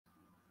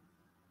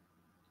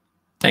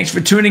Thanks for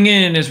tuning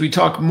in as we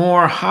talk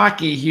more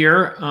hockey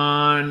here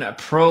on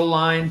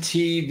Proline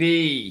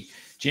TV.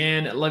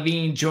 Jan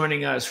Levine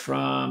joining us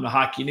from the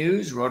Hockey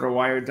News,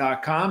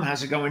 RotorWire.com.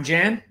 How's it going,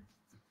 Jan?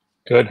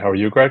 Good. How are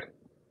you, Greg?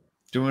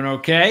 Doing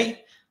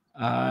okay.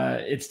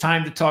 It's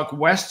time to talk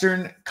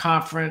Western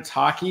Conference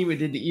hockey. We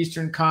did the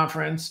Eastern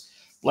Conference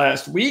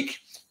last week.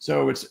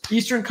 So it's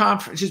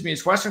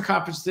it's Western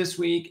Conference this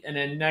week, and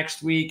then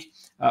next week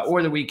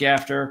or the week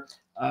after.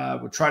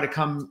 We'll try to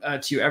come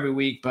to you every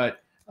week, but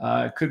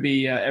could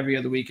be every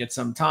other week at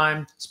some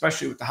time,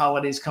 especially with the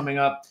holidays coming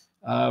up.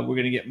 We're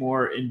going to get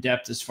more in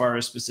depth as far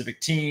as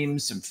specific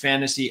teams, some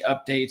fantasy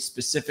updates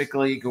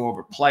specifically, go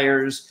over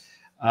players,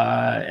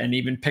 and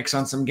even picks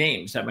on some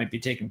games that might be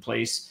taking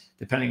place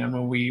depending on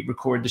when we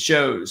record the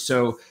shows.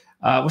 So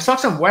we'll talk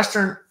some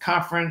Western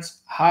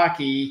Conference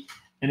hockey,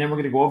 and then we're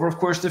going to go over, of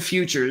course, the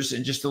futures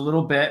in just a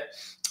little bit.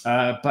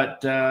 Look,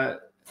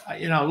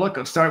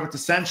 let's start with the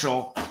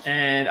Central.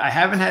 And I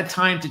haven't had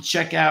time to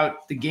check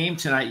out the game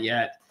tonight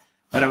yet,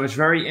 but I was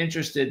very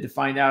interested to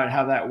find out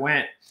how that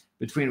went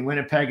between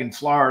Winnipeg and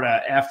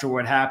Florida after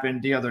what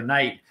happened the other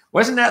night.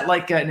 Wasn't that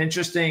like an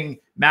interesting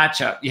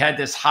matchup? You had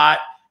this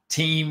hot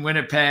team,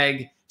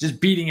 Winnipeg, just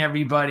beating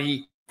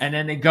everybody, and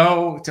then they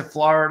go to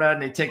Florida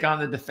and they take on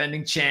the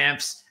defending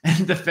champs, and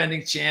the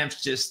defending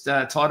champs just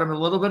taught them a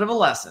little bit of a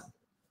lesson.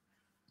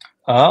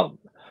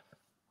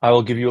 I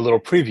will give you a little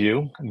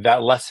preview.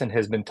 That lesson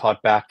has been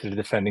taught back to the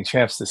defending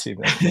champs this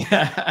evening.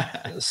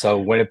 So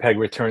Winnipeg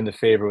returned the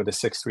favor with a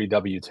 6-3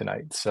 W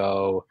tonight.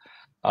 So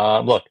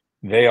look,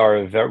 they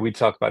are we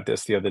talked about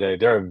this the other day.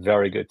 They're a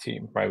very good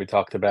team, right? We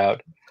talked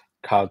about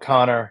Kyle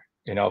Connor.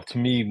 To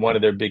me, one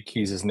of their big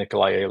keys is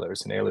Nikolai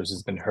Ehlers, and Ehlers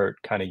has been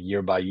hurt kind of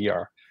year by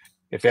year.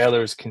 If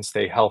Ehlers can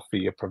stay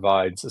healthy, it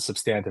provides a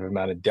substantive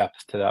amount of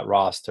depth to that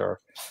roster,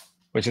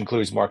 which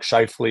includes Mark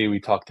Scheifele. We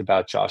talked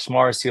about Josh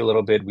Morrissey a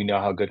little bit. We know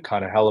how good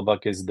Connor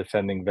Hellebuck is,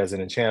 defending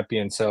Vezina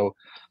champion. So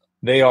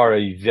they are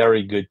a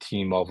very good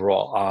team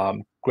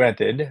overall.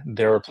 Granted,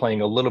 they're playing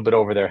a little bit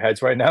over their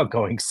heads right now,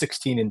 going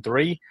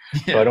 16-3.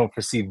 So I don't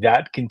foresee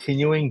that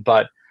continuing.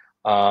 But,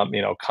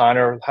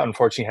 Connor,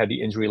 unfortunately, had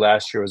the injury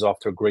last year, was off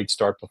to a great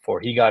start before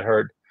he got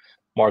hurt.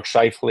 Mark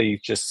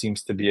Scheifele just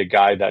seems to be a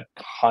guy that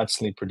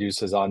constantly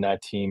produces on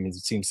that team. He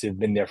seems to have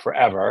been there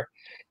forever.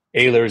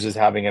 Ehlers is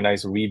having a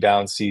nice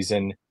rebound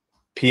season.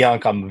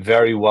 Pionk, I'm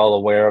very well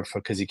aware of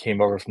because he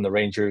came over from the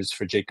Rangers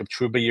for Jacob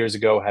Trouba years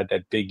ago, had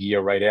that big year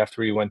right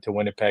after he went to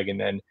Winnipeg, and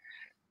then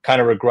kind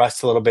of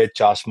regressed a little bit.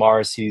 Josh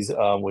Morrissey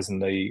was in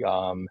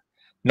the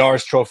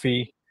Norris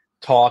Trophy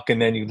talk,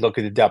 and then you look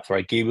at the depth,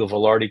 right? Gabriel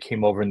Velarde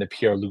came over in the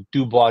Pierre-Luc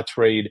Dubois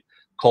trade.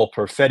 Cole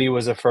Perfetti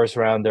was a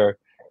first-rounder.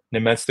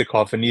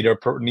 Nemestikov and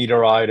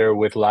Niederreiter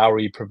with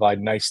Lowry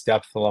provide nice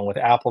depth along with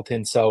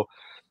Appleton. So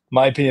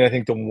my opinion, I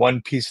think the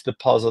one piece of the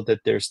puzzle that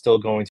they're still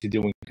going to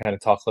do, we kind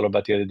of talked a little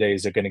about the other day,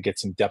 is they're going to get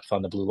some depth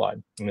on the blue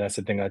line. And that's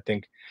the thing I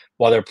think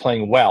while they're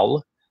playing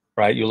well,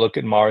 right? You look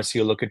at Morrissey,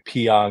 you look at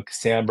Pionk,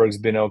 Sandberg's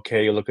been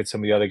okay, you look at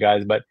some of the other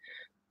guys, but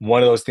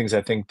one of those things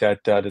I think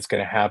that that's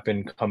going to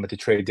happen come at the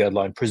trade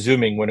deadline,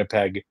 presuming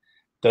Winnipeg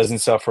doesn't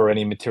suffer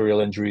any material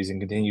injuries and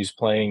continues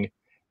playing,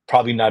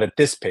 probably not at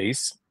this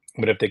pace,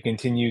 but if they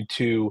continue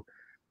to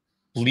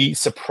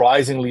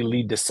surprisingly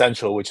lead the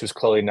Central, which was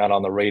clearly not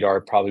on the radar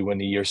probably when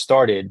the year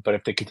started. But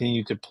if they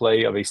continue to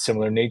play of a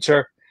similar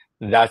nature,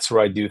 that's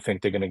where I do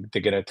think they're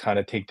gonna kind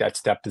of take that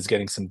step, is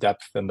getting some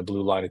depth in the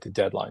blue line at the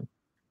deadline.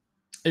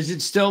 Is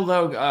it still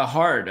though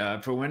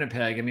hard for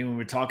Winnipeg? I mean, when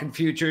we're talking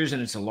futures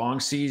and it's a long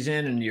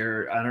season, and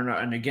I don't know,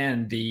 and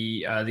again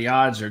the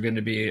odds are going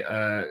to be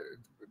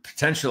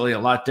potentially a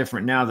lot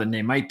different now than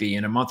they might be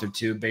in a month or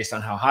two based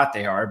on how hot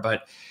they are,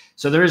 but.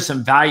 So there is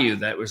some value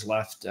that was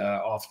left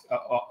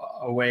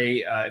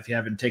away if you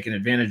haven't taken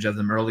advantage of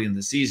them early in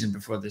the season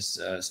before this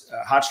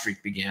hot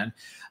streak began.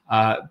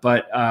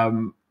 But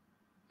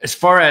as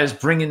far as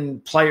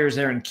bringing players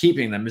there and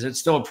keeping them, is it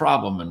still a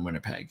problem in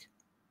Winnipeg?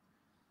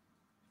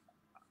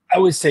 I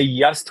would say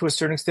yes to a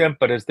certain extent,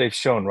 but as they've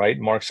shown, right,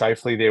 Mark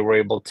Scheifele, they were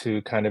able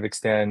to kind of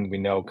extend. We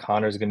know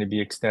Connor's going to be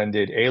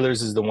extended.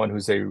 Ehlers is the one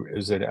who's I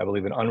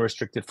believe, an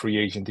unrestricted free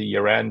agent at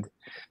year end.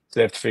 So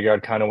they have to figure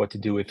out kind of what to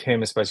do with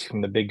him, especially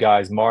from the big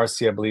guys.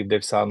 Morrissey, I believe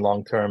they've signed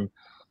long-term.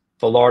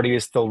 Velarde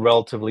is still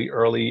relatively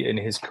early in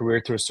his career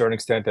to a certain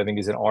extent. I think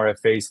he's an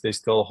RFA, so they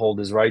still hold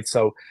his rights.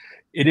 So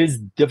it is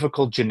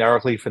difficult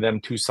generically for them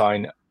to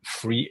sign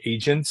free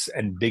agents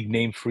and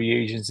big-name free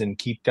agents and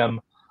keep them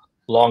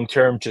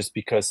long-term, just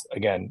because,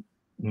 again,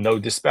 no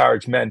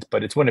disparagement,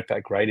 but it's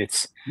Winnipeg, right?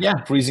 It's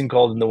freezing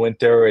cold in the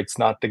winter. It's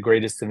not the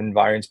greatest of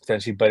environments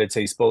potentially, but it's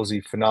a supposedly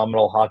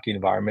phenomenal hockey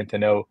environment. I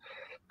know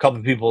a couple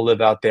of people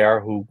live out there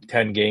who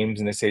attend games,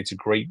 and they say it's a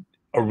great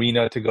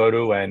arena to go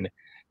to and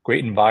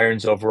great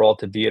environs overall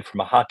to be it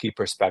from a hockey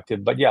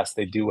perspective. But yes,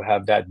 they do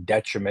have that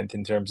detriment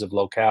in terms of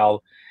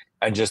locale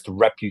and just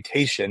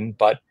reputation.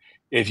 But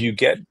if you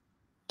get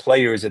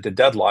players at the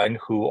deadline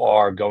who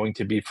are going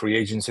to be free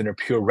agents and are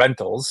pure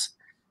rentals,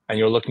 and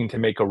you're looking to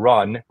make a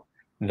run,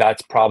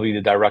 that's probably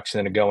the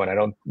direction to go in. I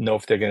don't know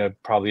if they're going to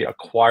probably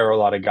acquire a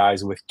lot of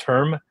guys with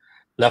term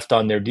left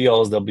on their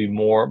deals, they'll be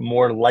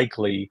more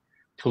likely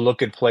to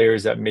look at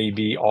players that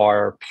maybe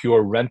are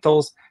pure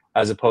rentals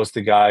as opposed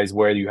to guys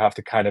where you have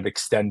to kind of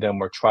extend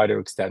them or try to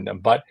extend them.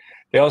 But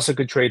they also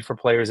could trade for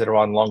players that are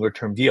on longer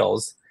term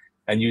deals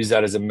and use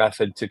that as a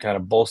method to kind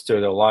of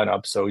bolster their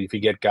lineup. So if you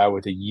get a guy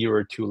with a year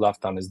or two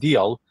left on his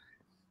deal,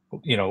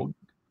 you know,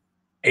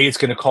 it's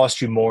going to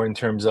cost you more in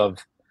terms of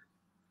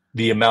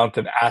the amount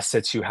of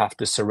assets you have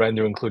to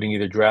surrender, including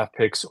either draft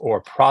picks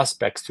or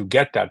prospects to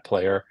get that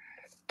player.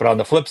 But on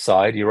the flip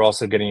side, you're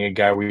also getting a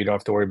guy where you don't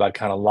have to worry about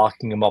kind of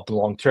locking him up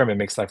long term. It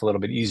makes life a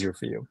little bit easier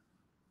for you.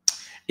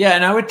 Yeah,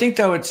 and I would think,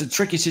 though, it's a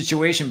tricky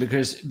situation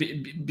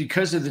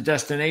because of the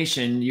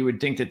destination, you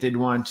would think that they'd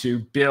want to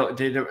build,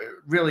 they'd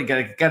really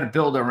got to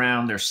build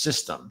around their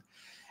system.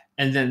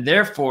 And then,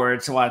 therefore,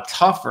 it's a lot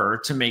tougher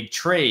to make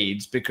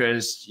trades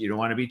because you don't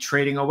want to be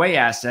trading away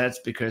assets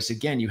because,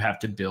 again, you have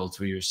to build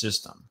through your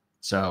system.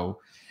 So,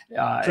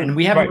 and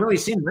we haven't really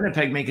seen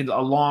Winnipeg make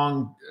a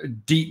long,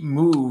 deep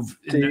move,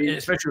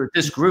 especially with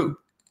this group.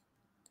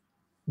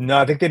 No,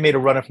 I think they made a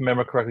run, if I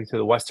remember correctly, to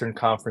the Western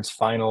Conference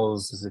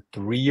Finals. Is it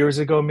 3 years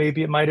ago?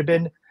 Maybe it might have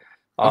been.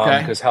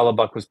 Because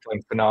Hellebuck was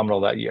playing phenomenal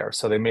that year.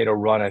 So they made a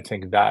run. I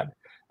think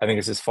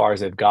it's as far as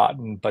they've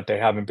gotten, but they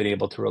haven't been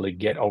able to really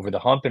get over the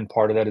hump. And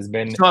part of that has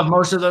been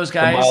most of those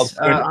guys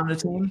on the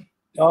team.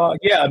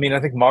 Yeah, I mean, I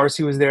think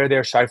Morrissey was there.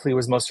 Shifley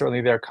was most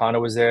certainly there. Kana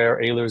was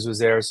there. Ehlers was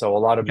there. So a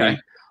lot of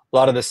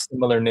the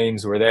similar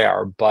names were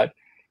there. But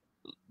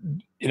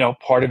you know,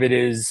 part of it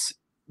is,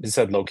 as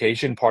I said,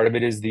 location. Part of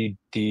it is the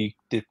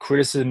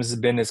criticism has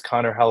been, has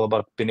Connor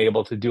Hellebuck been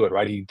able to do it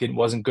right? He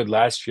wasn't good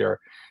last year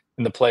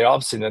in the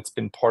playoffs, and that's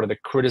been part of the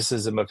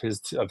criticism of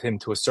him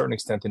to a certain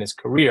extent in his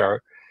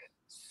career.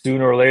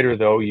 Sooner or later,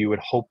 though, you would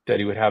hope that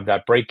he would have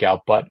that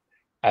breakout. But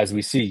as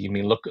we see, I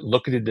mean,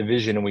 look at the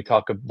division, and we're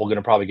going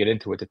to probably get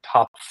into it. The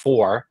top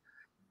four,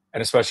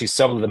 and especially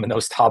some of them in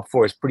those top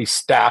four, is pretty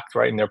stacked,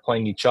 right? And they're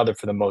playing each other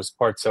for the most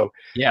part. So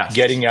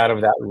getting out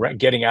of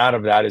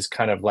that is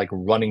kind of like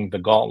running the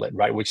gauntlet,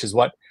 right? Which is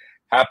what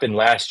happened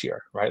last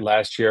year, right?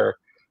 Last year,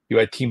 you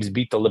had teams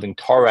beat the living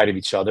tar out of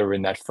each other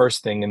in that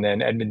first thing, and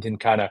then Edmonton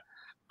kind of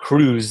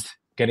cruised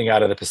getting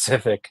out of the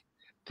Pacific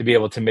to be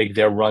able to make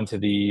their run to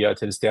the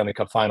Stanley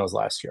Cup Finals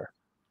last year.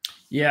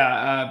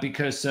 Yeah,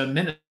 because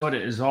Minnesota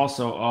is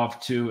also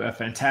off to a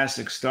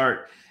fantastic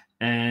start,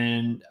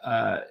 and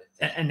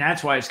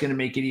that's why it's going to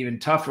make it even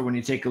tougher when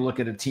you take a look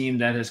at a team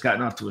that has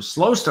gotten off to a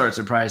slow start,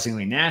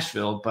 surprisingly,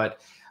 Nashville.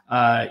 But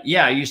are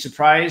you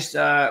surprised?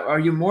 Are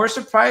you more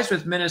surprised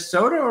with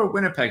Minnesota or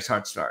Winnipeg's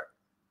hot start?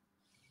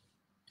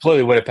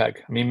 Clearly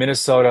Winnipeg. I mean,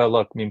 Minnesota,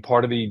 look, I mean,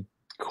 part of the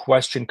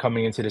question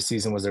coming into the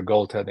season was their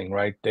goaltending,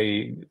 right?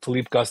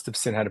 Philippe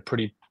Gustafsson had a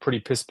pretty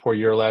piss poor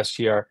year last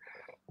year.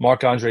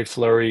 Marc-Andre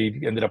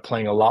Fleury ended up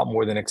playing a lot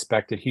more than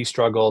expected. He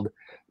struggled.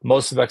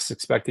 Most of us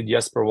expected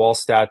Jesper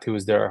Wallstedt, who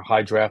was their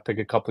high draft pick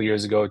a couple of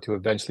years ago, to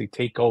eventually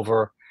take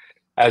over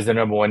as the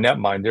number one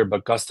netminder.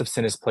 But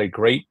Gustafsson has played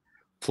great.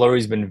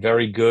 Fleury's been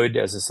very good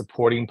as a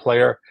supporting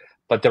player,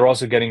 but they're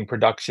also getting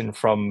production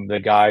from the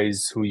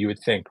guys who you would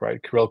think,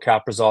 right? Kirill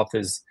Kaprizov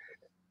is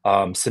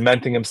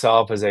cementing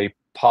himself as a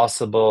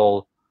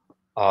possible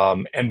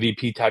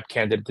MVP type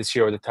candidate this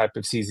year, or the type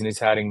of season he's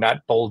having.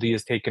 Matt Boldy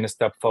has taken a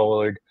step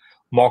forward.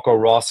 Marco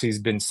Rossi's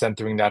been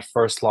centering that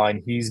first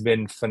line. He's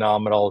been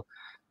phenomenal.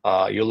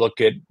 You look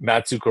at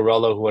Matt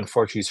Zuccarello, who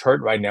unfortunately is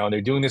hurt right now, and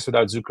they're doing this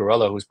without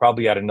Zuccarello, who's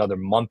probably at another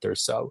month or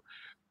so.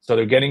 So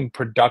they're getting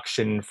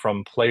production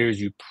from players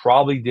you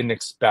probably didn't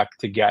expect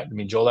to get. I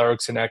mean, Joel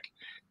Eriksson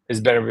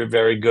has been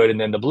very good. And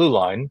then the blue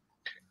line,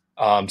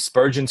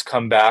 Spurgeon's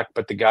come back,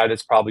 but the guy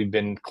that's probably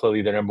been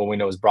clearly their number one, we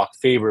know, is Brock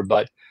Faber.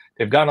 But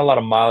they've gotten a lot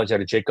of mileage out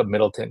of Jacob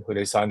Middleton, who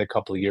they signed a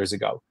couple of years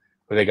ago,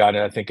 where they got,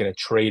 I think, in a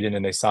trade in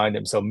and they signed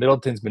him. So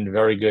Middleton's been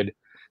very good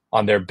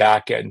on their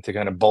back end to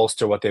kind of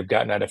bolster what they've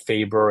gotten out of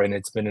Faber. And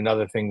it's been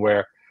another thing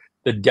where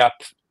the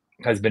depth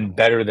has been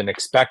better than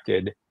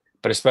expected,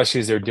 but especially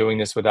as they're doing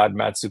this without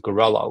Matt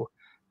Zuccarello,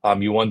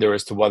 you wonder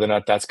as to whether or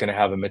not that's going to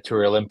have a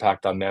material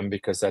impact on them,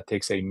 because that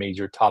takes a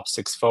major top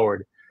six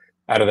forward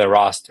out of their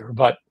roster.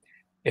 But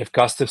if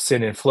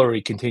Gustafsson and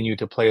Fleury continue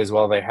to play as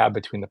well as they have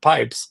between the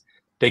pipes,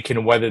 they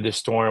can weather the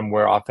storm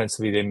where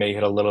offensively they may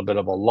hit a little bit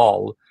of a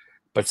lull.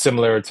 But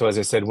similar to, as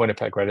I said,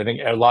 Winnipeg, right? I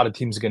think a lot of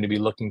teams are going to be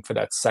looking for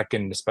that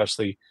second,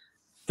 especially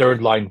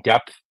third line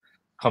depth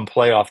come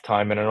playoff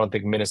time. And I don't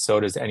think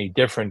Minnesota is any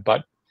different,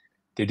 but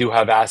they do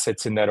have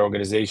assets in that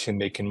organization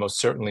they can most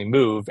certainly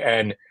move.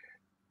 And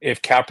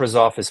if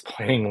Kaprizov is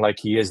playing like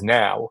he is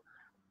now,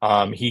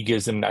 he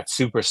gives them that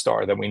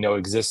superstar that we know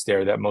exists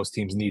there that most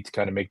teams need to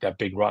kind of make that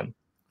big run.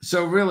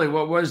 So really,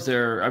 what was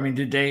there? I mean,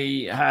 did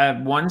they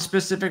have one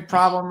specific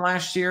problem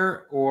last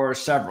year or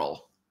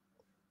several?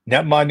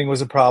 Net minding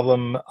was a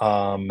problem.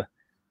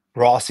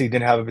 Rossi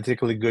didn't have a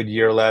particularly good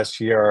year last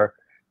year.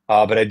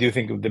 But I do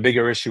think the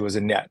bigger issue was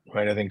a net,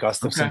 right? I think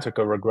Gustafsson took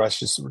a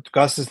regression.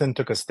 Gustafsson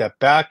took a step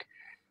back,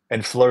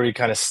 and Fleury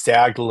kind of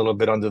sagged a little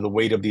bit under the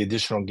weight of the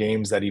additional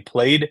games that he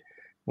played,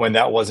 when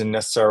that wasn't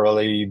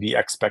necessarily the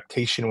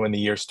expectation when the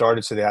year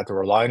started. So they had to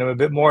rely on him a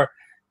bit more,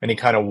 and he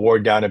kind of wore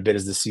down a bit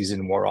as the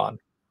season wore on.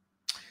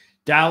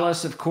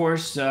 Dallas, of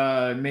course,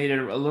 made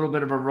a little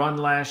bit of a run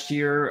last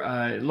year.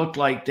 It looked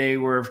like they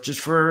were,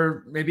 just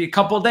for maybe a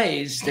couple of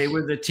days, they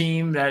were the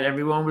team that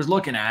everyone was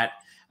looking at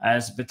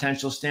as a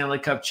potential Stanley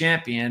Cup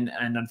champion.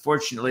 And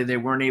unfortunately, they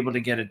weren't able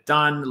to get it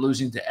done,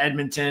 losing to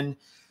Edmonton.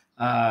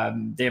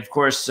 They, of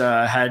course,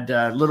 had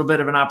a little bit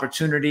of an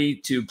opportunity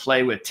to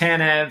play with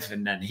Tanev,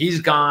 and then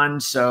he's gone.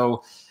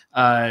 So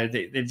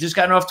they've just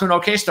gotten off to an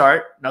okay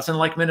start. Nothing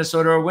like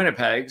Minnesota or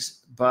Winnipeg's.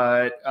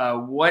 But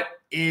what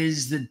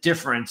is the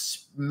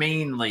difference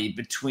mainly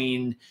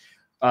between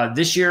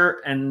this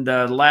year and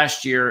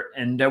last year,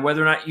 and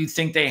whether or not you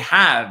think they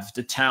have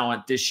the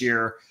talent this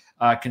year,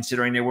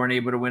 considering they weren't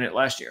able to win it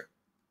last year?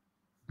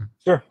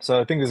 Sure.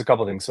 So I think there's a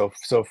couple things.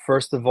 So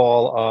first of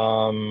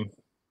all,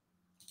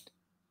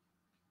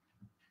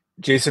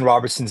 Jason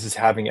Robertson's is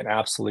having an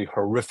absolutely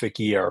horrific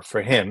year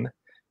for him,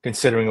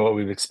 considering what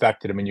we've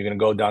expected. I mean, you're going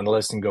to go down the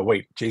list and go,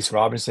 wait, Jason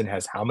Robertson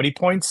has how many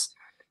points?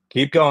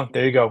 Keep going.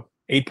 There you go.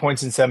 8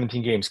 points in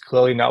 17 games.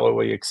 Clearly not what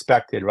we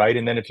expected, right?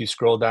 And then if you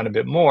scroll down a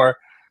bit more,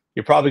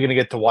 you're probably going to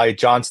get to Wyatt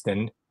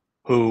Johnston,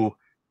 who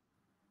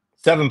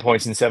 7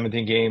 points in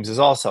 17 games is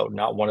also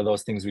not one of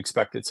those things we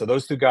expected. So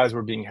those two guys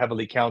were being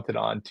heavily counted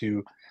on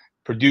to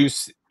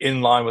produce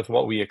in line with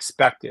what we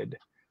expected.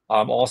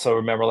 Also,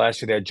 remember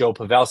last year they had Joe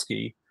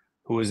Pavelski,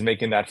 who was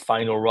making that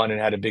final run and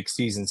had a big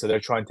season. So they're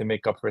trying to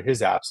make up for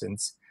his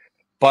absence.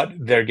 But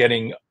they're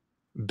getting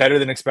better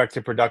than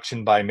expected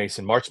production by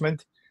Mason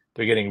Marchment.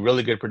 They're getting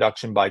really good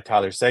production by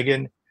Tyler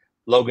Seguin.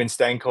 Logan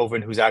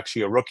Stankoven, who's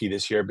actually a rookie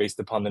this year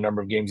based upon the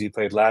number of games he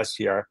played last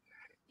year.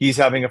 He's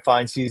having a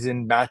fine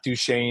season. Matt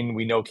Duchene,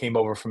 we know, came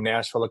over from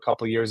Nashville a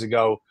couple of years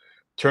ago,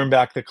 turned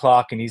back the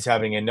clock, and he's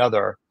having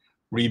another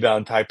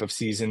rebound type of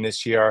season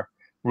this year.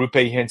 Rupe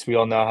Hintz, we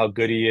all know how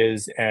good he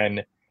is.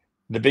 And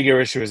the bigger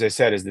issue, as I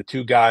said, is the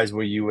two guys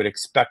where you would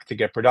expect to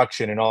get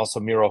production, and also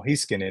Miro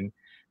Heiskanen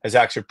has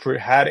actually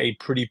had a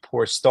pretty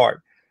poor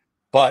start.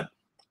 But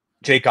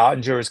Jake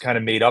Ottinger has kind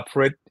of made up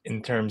for it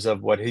in terms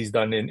of what he's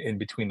done in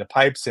between the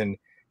pipes, and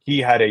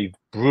he had a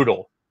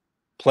brutal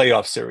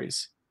playoff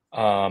series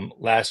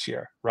last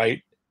year,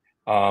 right?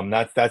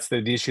 That's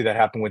the issue that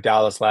happened with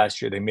Dallas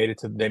last year. They made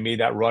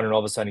that run, and all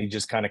of a sudden he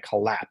just kind of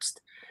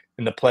collapsed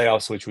in the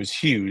playoffs, which was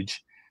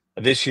huge.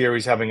 This year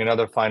he's having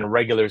another fine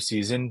regular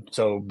season.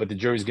 But the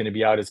jury's going to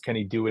be out as can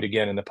he do it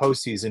again in the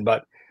postseason.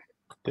 But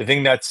the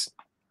thing that's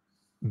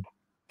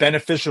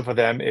beneficial for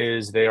them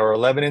is they are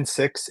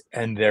 11-6,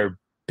 and they're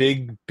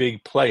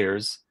big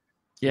players.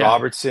 Yeah.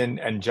 Robertson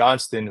and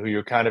Johnston, who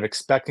you're kind of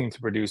expecting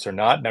to produce or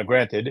not. Now,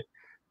 granted,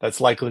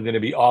 that's likely going to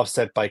be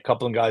offset by a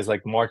couple of guys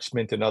like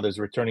Marchment and others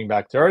returning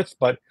back to earth.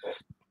 But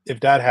if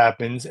that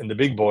happens and the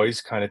big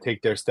boys kind of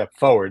take their step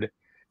forward,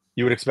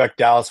 you would expect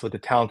Dallas, with the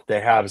talent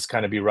they have, is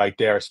kind of be right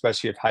there,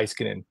 especially if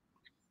Heiskanen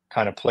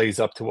kind of plays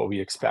up to what we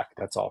expect.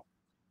 That's all.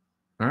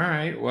 All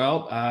right.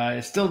 Well,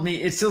 it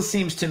still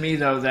seems to me,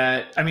 though,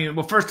 that, I mean,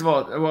 well, first of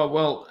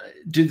all,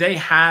 do they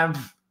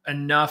have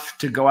enough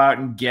to go out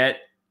and get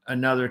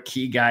another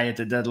key guy at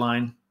the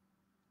deadline?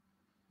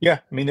 Yeah,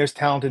 I mean, there's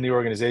talent in the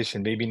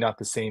organization, maybe not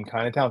the same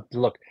kind of talent.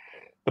 Look,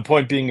 the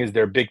point being is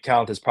their big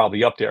talent is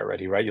probably up there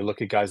already, right? You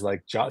look at guys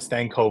like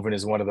Stankoven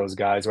is one of those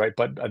guys, right?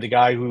 But the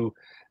guy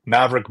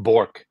Maverick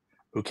Bork,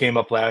 who came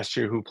up last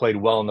year, who played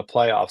well in the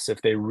playoffs,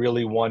 if they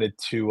really wanted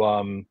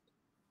to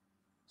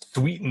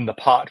sweeten the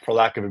pot, for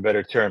lack of a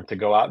better term, to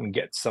go out and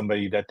get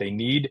somebody that they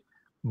need,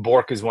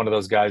 Bork is one of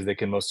those guys they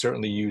can most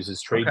certainly use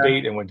as trade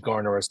bait and would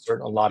garner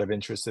a lot of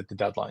interest at the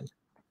deadline.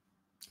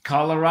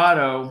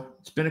 Colorado,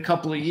 it's been a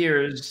couple of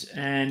years,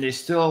 and they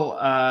still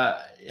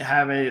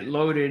have a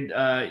loaded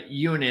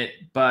unit,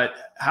 but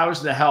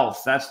how's the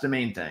health? That's the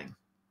main thing.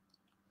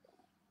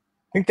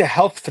 I think the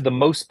health for the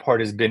most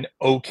part has been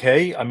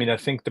okay. I mean, I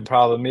think the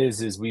problem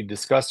is we've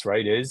discussed,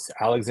 right, is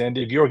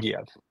Alexander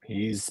Georgiev.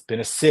 He's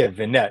been a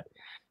sieve in net.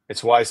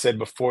 It's why I said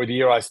before the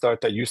year I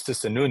start that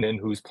Justus Anunen,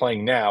 who's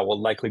playing now,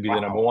 will likely be the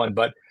number one.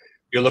 But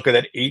you look at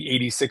that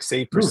 886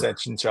 save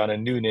percentage on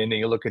Anunen, and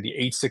you look at the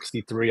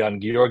 863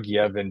 on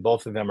Georgiev, and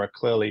both of them are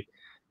clearly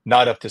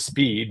not up to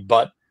speed.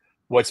 But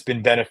what's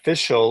been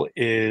beneficial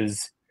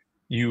is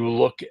you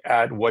look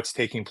at what's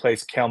taking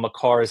place. Cale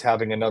Makar is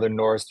having another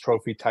Norris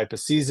Trophy type of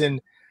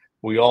season.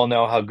 We all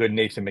know how good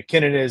Nathan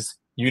McKinnon is.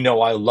 You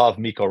know I love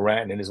Mikko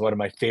Rantanen, is one of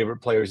my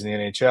favorite players in the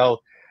NHL.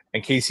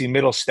 And Casey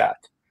Mittelstadt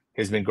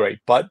has been great.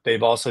 But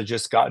they've also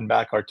just gotten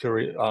back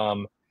Arturi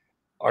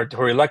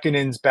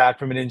Lekkonen's back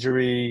from an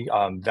injury.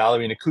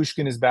 Valerie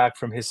Nikushkin is back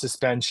from his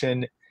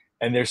suspension.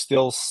 And there's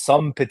still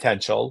some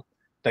potential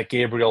that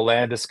Gabriel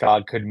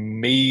Landeskog could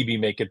maybe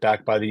make it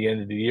back by the end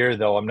of the year,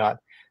 though I'm not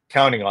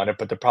counting on it.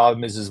 But the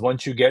problem is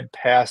once you get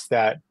past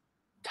that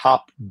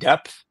top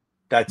depth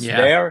that's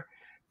there,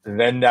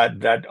 then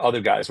that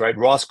other guys, right?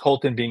 Ross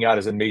Colton being out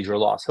is a major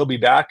loss. He'll be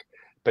back,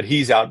 but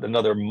he's out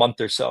another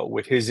month or so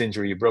with his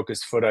injury. He broke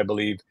his foot, I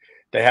believe.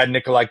 They had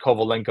Nikolai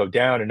Kovalenko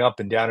down and up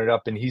and down and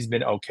up, and he's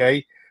been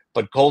okay.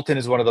 But Colton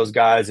is one of those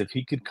guys, if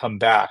he could come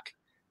back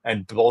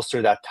and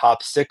bolster that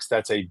top six,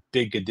 that's a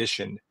big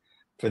addition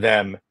for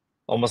them,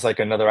 almost like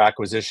another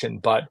acquisition.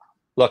 But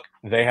look,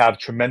 they have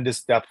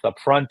tremendous depth up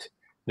front.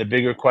 The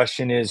bigger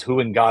question is who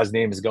in God's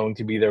name is going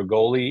to be their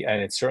goalie,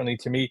 and it certainly,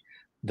 to me,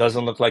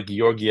 doesn't look like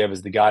Georgiev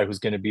is the guy who's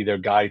going to be their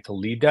guy to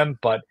lead them,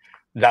 but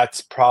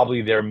that's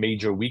probably their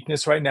major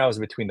weakness right now is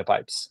between the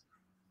pipes.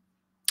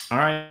 All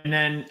right, and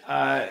then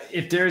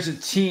if there's a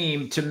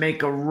team to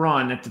make a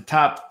run at the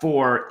top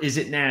 4, is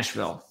it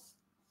Nashville?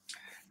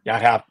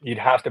 Yeah, you'd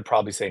have to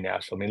probably say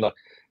Nashville. I mean, look,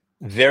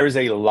 there's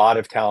a lot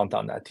of talent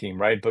on that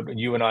team, right? But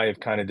you and I have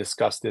kind of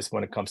discussed this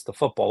when it comes to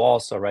football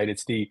also, right?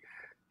 It's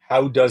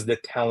how does the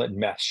talent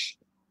mesh,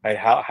 right?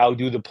 How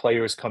do the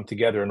players come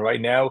together? And right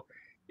now,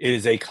 it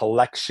is a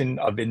collection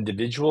of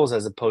individuals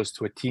as opposed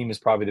to a team is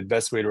probably the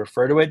best way to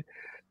refer to it.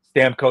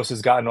 Stamkos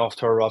has gotten off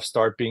to a rough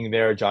start being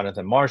there.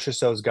 Jonathan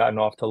Marchessault has gotten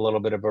off to a little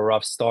bit of a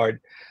rough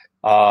start.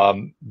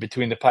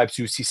 Between the pipes,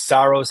 you see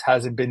Saros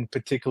hasn't been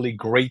particularly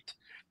great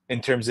in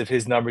terms of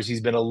his numbers.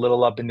 He's been a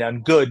little up and down,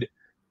 good,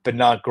 but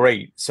not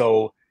great.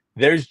 So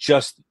there's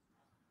just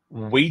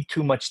way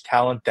too much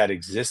talent that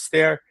exists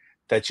there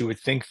that you would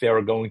think they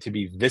are going to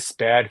be this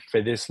bad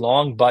for this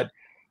long. But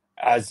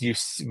as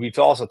we've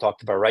also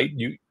talked about, right?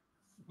 You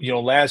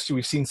know, last year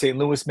we've seen St.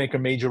 Louis make a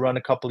major run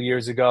a couple of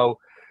years ago.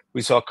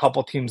 We saw a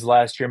couple teams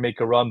last year make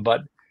a run,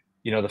 but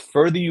you know, the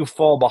further you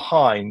fall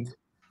behind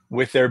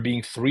with there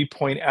being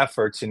 3-point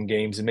efforts in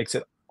games, it makes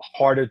it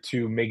harder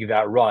to make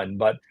that run.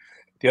 But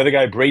the other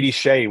guy, Brady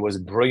Shea, was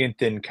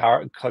brilliant in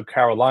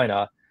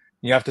Carolina.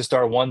 You have to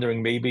start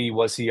wondering, maybe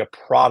was he a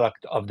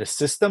product of the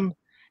system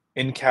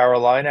in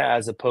Carolina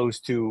as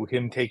opposed to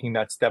him taking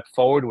that step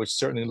forward, which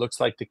certainly looks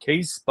like the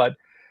case. But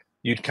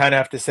you'd kind of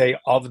have to say,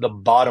 of the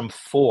bottom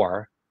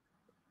 4,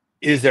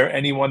 is there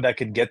anyone that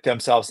could get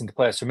themselves into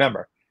playoffs?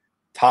 Remember,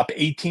 top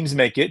 8 teams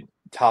make it,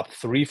 top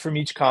 3 from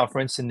each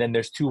conference, and then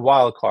there's 2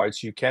 wild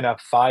cards. You can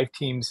have 5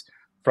 teams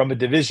from a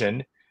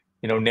division.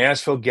 You know,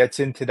 Nashville gets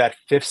into that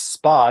 5th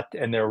spot,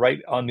 and they're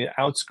right on the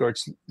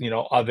outskirts, you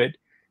know, of it.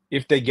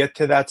 If they get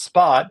to that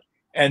spot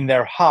and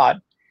they're hot,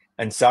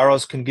 and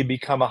Saros can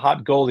become a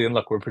hot goalie, and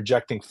look, we're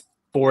projecting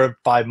 4 or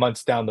 5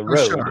 months down the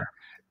road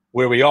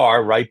where we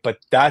are, right? But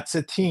that's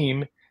a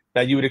team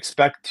that you would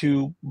expect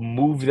to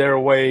move their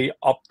way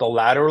up the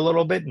ladder a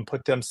little bit and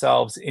put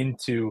themselves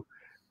into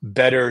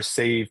better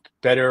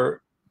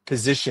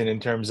position in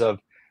terms of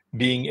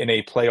being in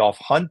a playoff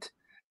hunt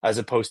as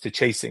opposed to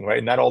chasing, right?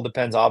 And that all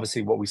depends,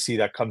 obviously, what we see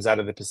that comes out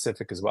of the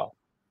Pacific as well.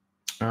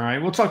 All right.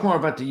 We'll talk more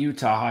about the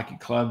Utah Hockey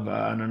Club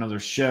on another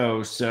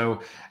show.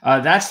 So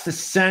that's the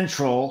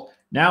Central.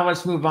 Now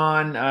let's move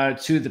on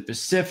to the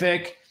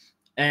Pacific.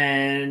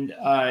 And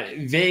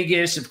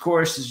Vegas, of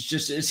course,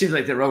 it seems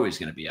like they're always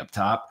going to be up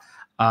top.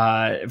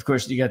 Of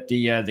course, you got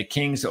the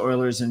Kings, the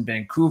Oilers, and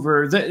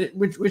Vancouver,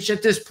 which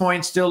at this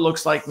point still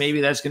looks like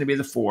maybe that's going to be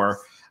the 4,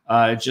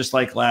 just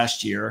like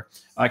last year.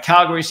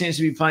 Calgary seems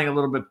to be playing a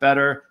little bit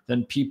better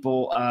than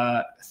people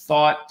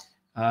thought.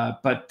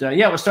 But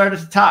we'll start at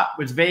the top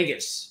with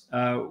Vegas.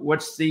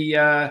 How's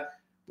the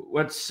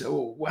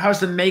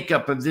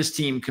makeup of this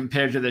team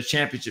compared to the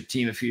championship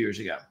team a few years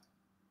ago?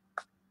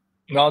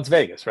 No, it's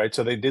Vegas, right?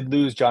 So they did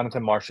lose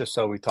Jonathan Marchessault,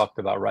 so we talked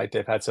about, right?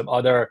 They've had some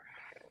other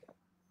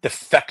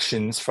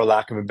defections, for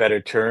lack of a better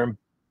term,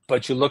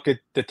 but you look at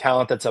the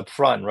talent that's up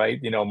front,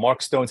 right? You know,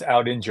 Mark Stone's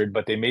out injured,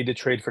 but they made the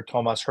trade for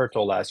Tomas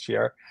Hertl last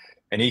year,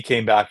 and he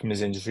came back from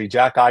his injury.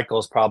 Jack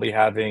Eichel's probably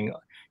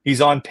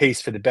he's on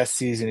pace for the best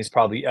season he's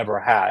probably ever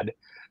had.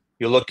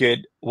 You look at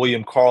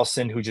William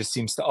Karlsson, who just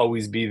seems to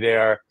always be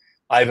there.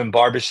 Ivan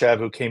Barbashev,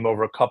 who came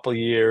over a couple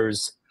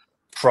years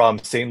from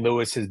St.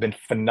 Louis, has been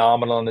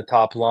phenomenal on the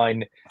top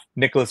line.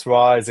 Nicholas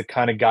Roy is the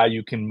kind of guy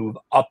you can move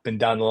up and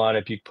down the line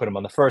if you put him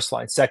on the first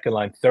line, second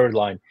line, third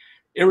line.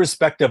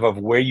 Irrespective of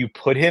where you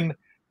put him,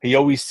 he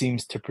always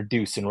seems to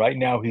produce. And right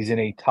now he's in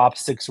a top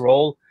 6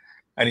 role,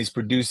 and he's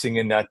producing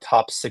in that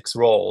top 6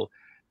 role.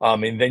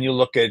 And then you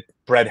look at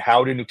Brett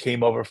Howden, who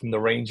came over from the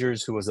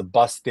Rangers, who was a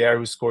bust there,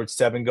 who scored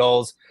 7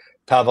 goals.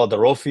 Pavel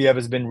Dorofiev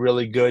has been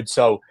really good.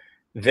 So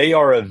they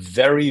are a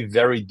very,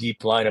 very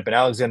deep lineup. And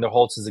Alexander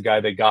Holtz is the guy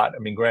they got. I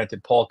mean,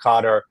 granted, Paul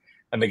Cotter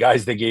and the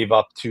guys they gave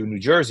up to New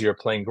Jersey are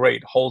playing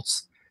great.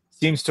 Holtz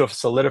seems to have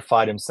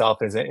solidified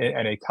himself in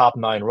a top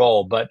 9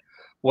 role. But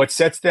what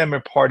sets them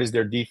apart is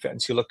their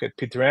defense. You look at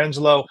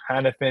Pietrangelo,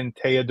 Hanifin,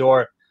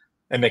 Theodore,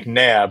 and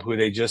McNabb, who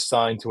they just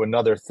signed to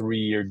another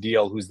 3-year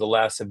deal, who's the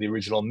last of the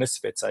original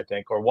Misfits, I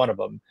think, or one of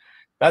them.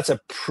 That's a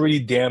pretty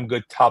damn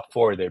good top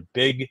 4. They're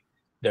big,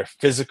 they're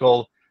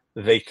physical,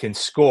 they can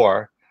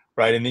score,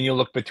 right? And then you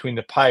look between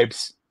the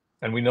pipes,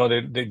 and we know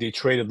that they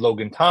traded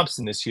Logan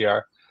Thompson this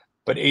year,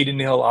 but Adin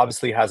Hill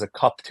obviously has a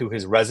cup to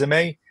his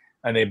resume,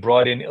 and they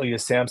brought in Ilya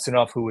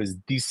Samsonov, who was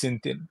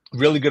decent,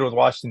 really good with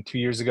Washington 2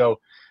 years ago,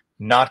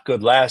 not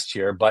good last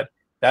year, but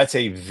that's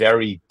a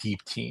very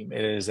deep team.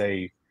 It is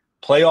a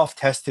playoff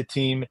tested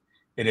team.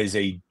 It is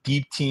a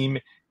deep team.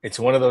 It's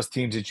one of those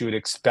teams that you would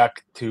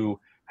expect to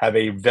have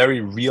a very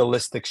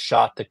realistic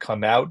shot to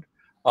come out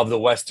of the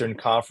Western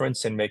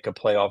Conference and make a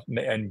playoff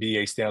and be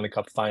a Stanley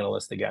Cup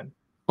finalist again.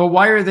 But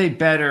why are they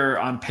better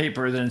on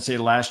paper than, say,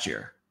 last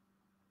year?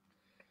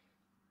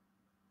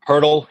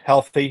 Hertl,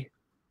 healthy.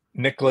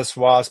 Nicholas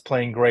Ross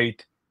playing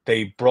great.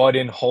 They brought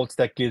in Holtz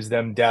that gives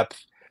them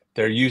depth.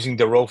 They're using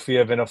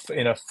Dorofiev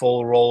in a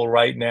full role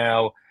right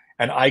now.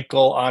 And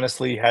Eichel,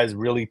 honestly, has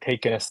really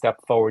taken a step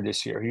forward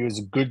this year. He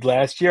was good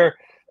last year,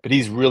 but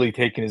he's really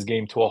taken his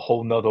game to a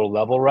whole nother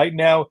level right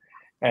now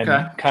and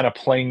kind of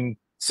playing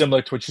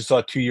similar to what you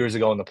saw 2 years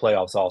ago in the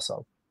playoffs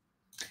also.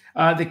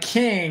 The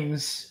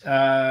Kings,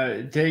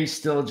 they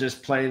still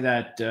just play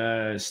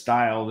that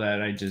style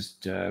that I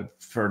just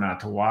prefer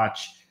not to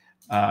watch.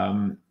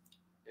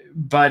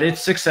 But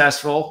it's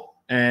successful,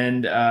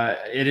 and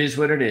it is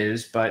what it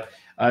is. But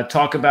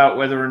talk about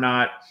whether or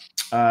not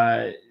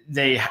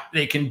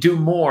they can do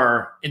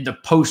more in the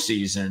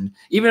postseason.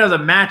 Even though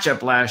the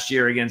matchup last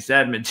year against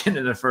Edmonton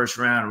in the first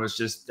round was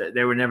just,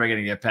 they were never going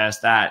to get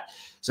past that.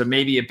 So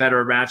maybe a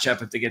better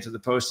matchup if they get to the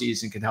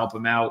postseason can help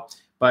them out.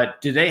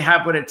 But do they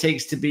have what it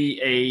takes to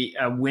be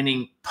a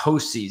winning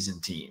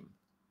postseason team?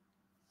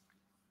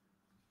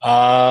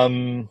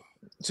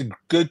 It's a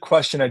good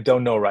question. I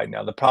don't know right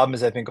now. The problem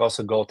is, I think,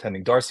 also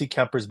goaltending. Darcy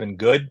Kemper's been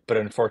good, but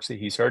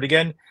unfortunately he's hurt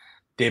again.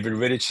 David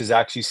Rittich has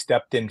actually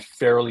stepped in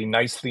fairly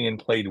nicely and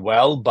played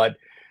well, but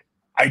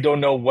I don't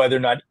know whether or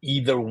not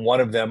either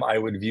one of them I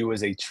would view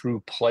as a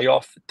true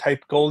playoff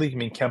type goalie. I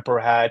mean, Kemper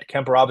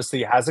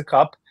obviously has a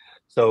cup.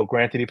 So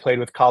granted, he played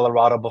with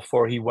Colorado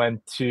before he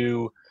went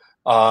to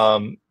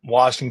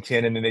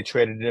Washington, and then they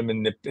traded him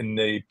in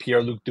the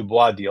Pierre-Luc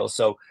Dubois deal.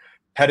 So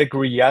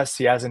pedigree, yes,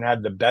 he hasn't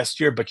had the best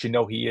year, but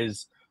he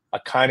is a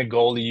kind of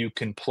goalie you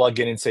can plug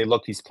in and say,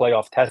 look, he's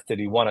playoff tested.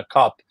 He won a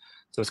cup.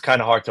 So it's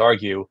kind of hard to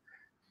argue.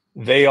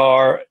 They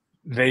are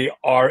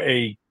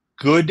a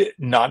good,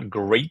 not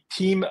great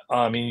team.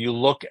 I mean, you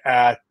look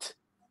at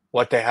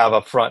what they have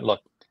up front.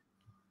 Look,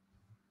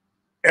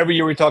 every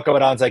year we talk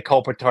about Anze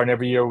Kopitar, and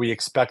every year we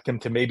expect him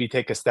to maybe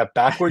take a step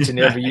backwards, and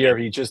every year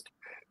he just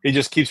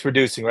keeps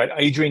producing, right?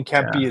 Adrian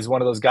Kempe is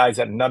one of those guys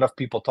that not enough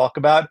people talk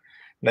about,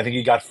 and I think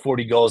he got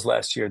 40 goals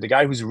last year. The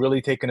guy who's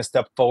really taken a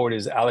step forward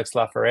is Alex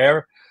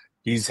Lafreniere.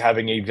 He's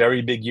having a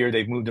very big year.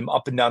 They've moved him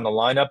up and down the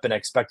lineup and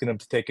expecting him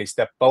to take a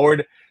step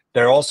forward.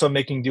 They're also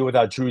making do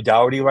without Drew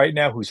Doughty right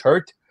now, who's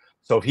hurt.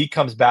 So if he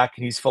comes back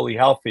and he's fully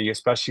healthy,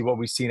 especially what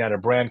we've seen out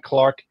of Brand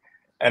Clark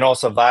and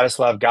also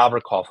Vladislav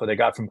Gavrikov, who they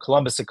got from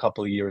Columbus a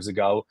couple of years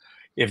ago,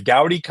 if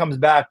Doughty comes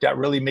back, that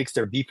really makes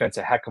their defense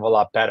a heck of a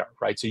lot better,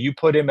 right? So you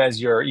put him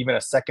as your even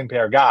a second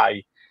pair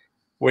guy,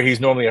 where he's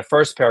normally a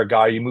first pair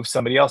guy, you move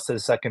somebody else to the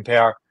second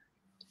pair.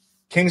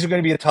 Kings are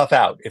going to be a tough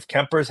out. If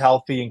Kemper's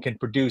healthy and can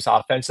produce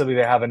offensively,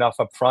 they have enough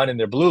up front, and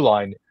their blue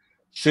line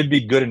should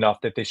be good enough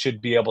that they should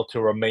be able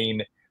to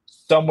remain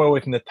somewhere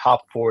within the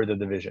top four of the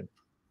division.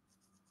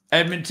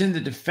 Edmonton,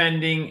 the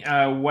defending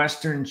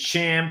Western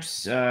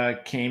champs,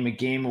 came a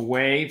game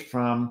away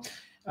from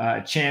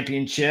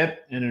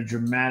championship in a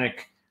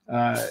dramatic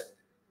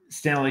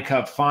Stanley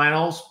Cup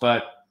Finals,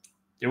 but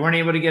they weren't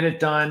able to get it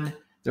done.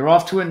 They're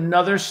off to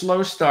another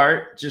slow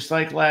start, just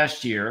like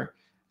last year.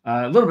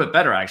 A little bit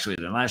better, actually,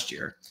 than last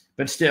year.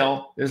 But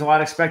still, there's a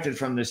lot expected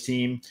from this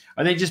team.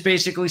 Are they just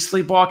basically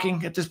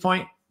sleepwalking at this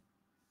point?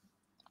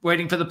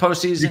 Waiting for the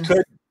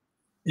postseason?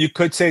 You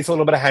could say it's a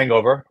little bit of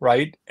hangover,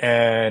 right?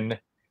 And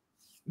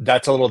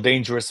that's a little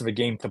dangerous of a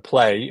game to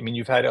play. I mean,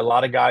 you've had a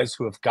lot of guys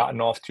who have gotten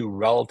off to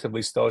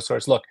relatively slow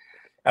starts. Look,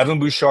 Evan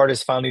Bouchard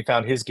has finally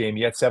found his game.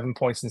 He had 7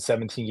 points in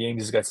 17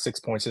 games. He's got 6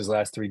 points his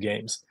last 3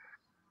 games.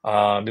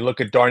 You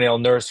look at Darnell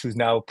Nurse, who's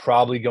now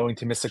probably going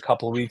to miss a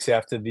couple of weeks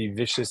after the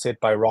vicious hit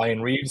by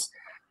Ryan Reeves.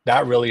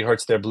 That really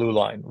hurts their blue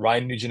line.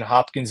 Ryan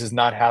Nugent-Hopkins is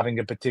not having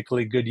a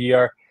particularly good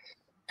year.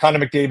 Connor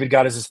McDavid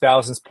got his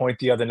 1,000th point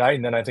the other night,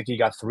 and then I think he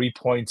got 3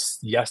 points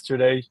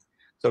yesterday.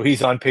 So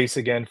he's on pace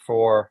again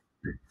for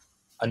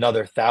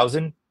another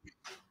 1,000.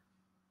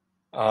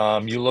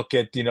 You look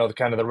at, the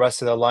kind of the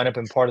rest of the lineup,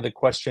 and part of the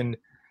question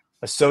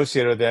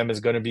associated with them is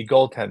going to be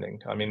goaltending.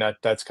 I mean,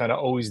 that's kind of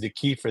always the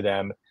key for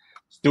them.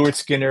 Stuart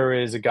Skinner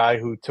is a guy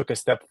who took a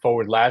step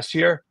forward last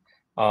year.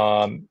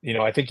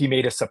 I think he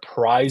made a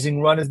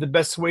surprising run is the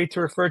best way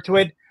to refer to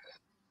it.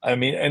 I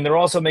mean, and they're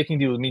also making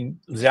do. I mean,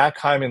 Zach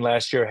Hyman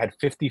last year had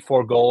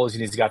 54 goals,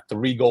 and he's got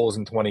 3 goals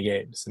in 20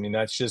 games. I mean,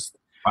 that's just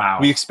wow.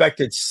 We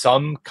expected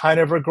some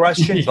kind of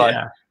regression, but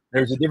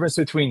there's a difference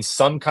between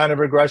some kind of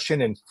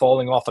regression and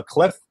falling off a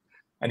cliff.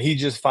 And he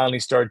just finally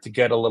started to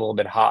get a little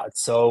bit hot.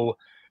 So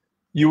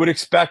you would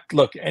expect,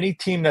 look, any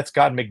team that's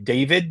got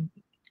McDavid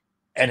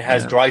and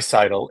has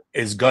Draisaitl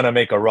is going to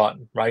make a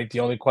run, right? The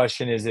only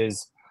question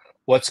is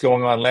what's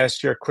going on.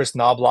 Last year, Chris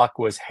Knobloch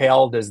was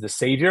hailed as the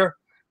savior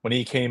when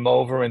he came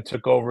over and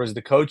took over as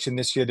the coach, and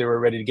this year they were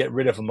ready to get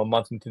rid of him a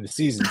month into the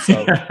season.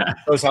 So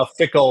shows how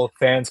fickle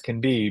fans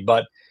can be.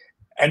 But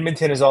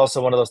Edmonton is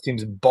also one of those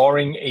teams,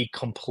 barring a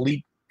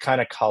complete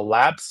kind of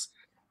collapse,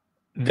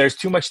 there's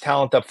too much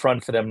talent up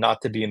front for them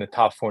not to be in the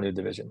top 4 in the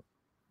division.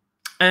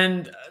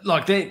 And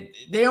look, they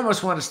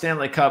almost won a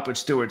Stanley Cup with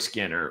Stuart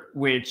Skinner,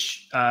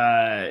 which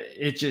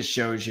it just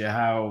shows you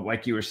how,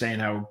 like you were saying,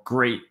 how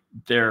great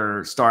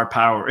their star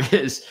power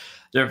is,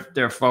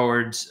 their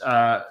forwards.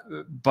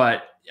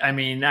 But I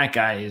mean, that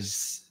guy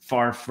is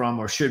far from,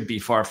 or should be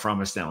far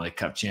from, a Stanley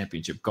Cup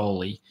championship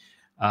goalie.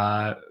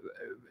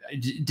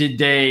 did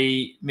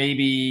they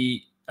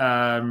maybe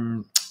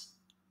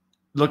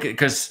look at,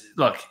 because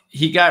look,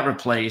 he got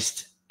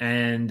replaced,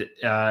 and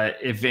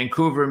if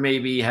Vancouver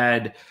maybe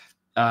had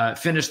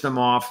finished them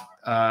off,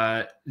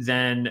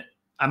 then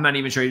I'm not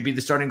even sure he'd be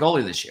the starting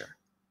goalie this year.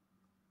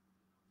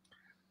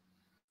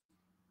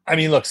 I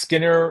mean, look,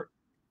 Skinner,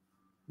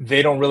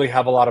 they don't really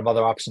have a lot of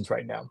other options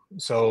right now.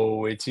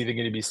 So it's either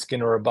going to be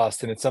Skinner or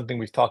bust. And it's something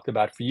we've talked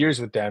about for years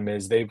with them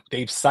is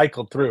they've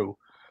cycled through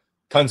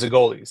tons of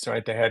goalies,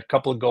 right? They had a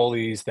couple of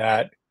goalies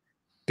that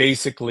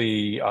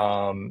basically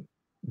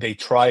they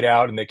tried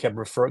out and they kept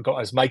referring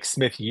as Mike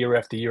Smith year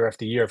after year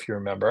after year, if you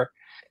remember.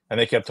 And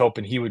they kept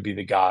hoping he would be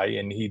the guy,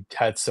 and he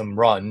had some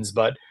runs.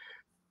 But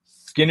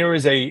Skinner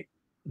is a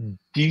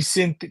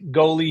decent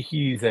goalie.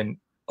 He's an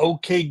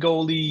okay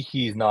goalie.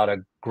 He's not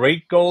a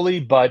great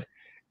goalie, but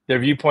their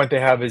viewpoint they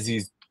have is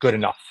he's good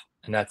enough.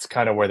 And that's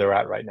kind of where they're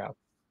at right now.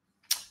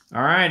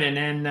 All right. And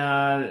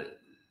then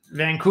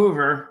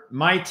Vancouver,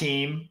 my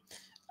team,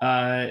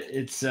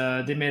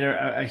 they made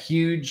a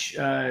huge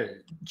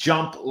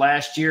jump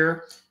last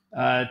year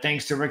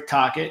thanks to Rick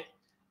Tocchet.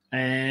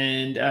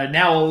 And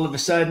now all of a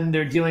sudden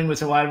they're dealing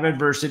with a lot of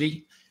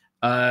adversity.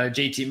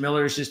 JT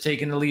Miller is just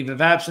taking a leave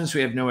of absence.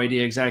 We have no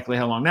idea exactly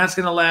how long that's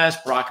going to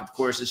last. Brock, of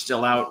course, is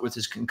still out with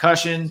his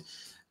concussion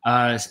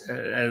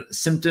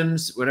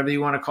symptoms, whatever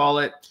you want to call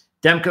it.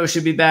 Demko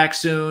should be back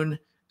soon.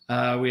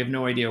 We have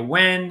no idea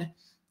when.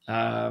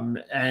 They're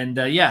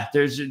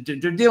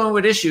dealing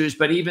with issues,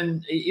 but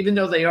even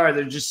though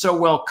they're just so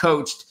well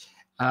coached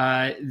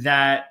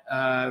that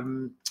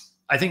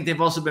I think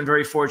they've also been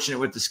very fortunate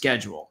with the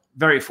schedule.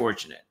 Very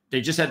fortunate.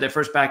 They just had their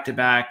first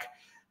back-to-back.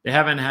 They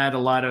haven't had a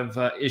lot of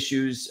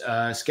issues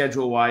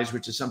schedule-wise,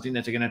 which is something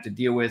that they're going to have to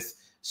deal with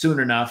soon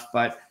enough.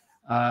 But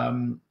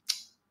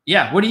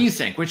what do you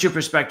think? What's your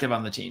perspective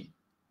on the team?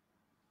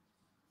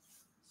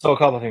 So a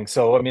couple of things.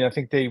 So, I mean, I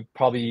think they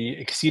probably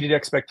exceeded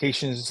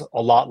expectations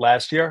a lot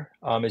last year.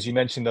 As you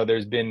mentioned, though,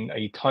 there's been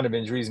a ton of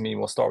injuries. I mean,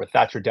 we'll start with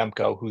Thatcher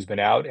Demko, who's been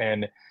out.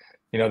 And,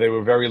 you know, they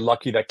were very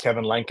lucky that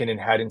Kevin Lankinen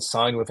hadn't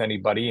signed with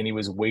anybody, and he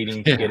was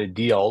waiting to get a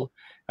deal.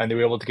 And they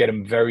were able to get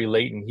him very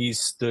late, and he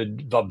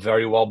stood up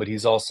very well, but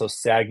he's also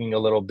sagging a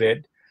little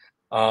bit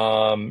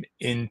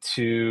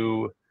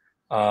into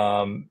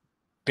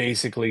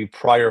basically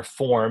prior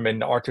form.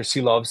 And Artur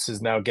Silovs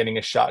is now getting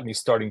a shot, and he's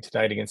starting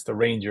tonight against the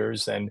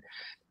Rangers. And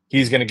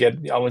he's going to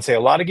get, I wouldn't say a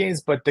lot of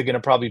games, but they're going to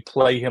probably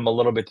play him a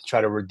little bit to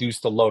try to reduce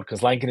the load,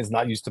 because Lankinen is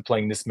not used to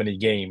playing this many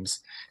games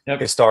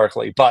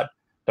historically. But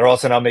they're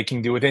also now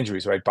making do with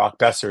injuries, right? Brock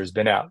Besser has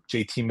been out.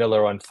 JT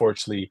Miller,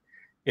 unfortunately,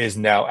 is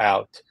now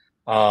out.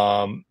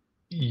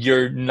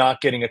 You're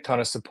not getting a ton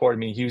of support. I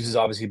mean, Hughes has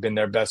obviously been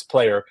their best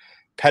player.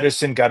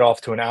 Pedersen got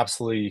off to an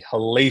absolutely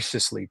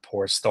hellaciously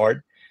poor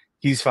start.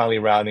 He's finally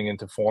rounding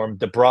into form.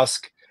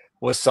 DeBrusk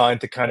was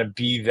signed to kind of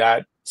be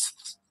that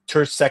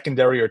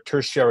secondary or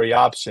tertiary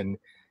option.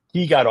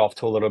 He got off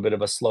to a little bit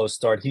of a slow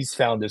start. He's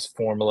found his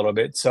form a little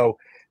bit. So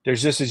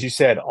there's just, as you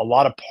said, a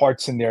lot of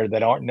parts in there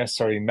that aren't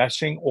necessarily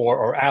meshing or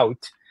are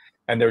out,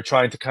 and they're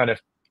trying to kind of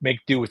make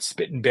do with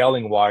spit and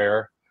baling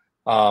wire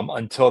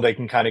until they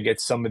can kind of get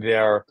some of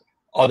their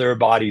other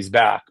bodies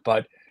back.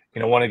 But,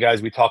 you know, one of the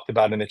guys we talked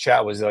about in the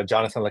chat was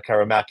Jonathan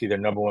Lekaramaki, their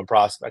number one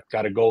prospect,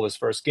 got a goal his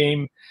first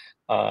game.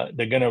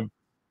 They're going to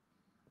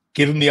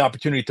give him the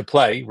opportunity to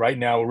play. Right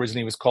now,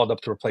 originally was called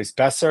up to replace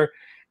Besser.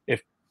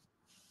 If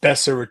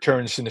Besser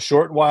returns in the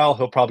short while,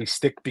 he'll probably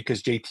stick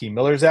because JT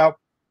Miller's out.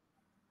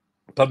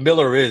 But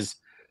Miller is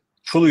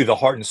truly the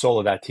heart and soul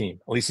of that team.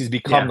 At least he's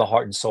become the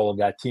heart and soul of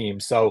that team.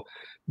 So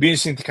it'd be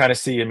interesting to kind of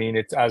see. I mean,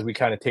 it's, as we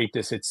kind of tape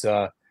this, it's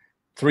 3-3,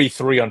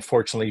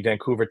 unfortunately.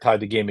 Vancouver tied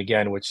the game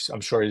again, which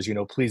I'm sure, as you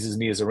know, pleases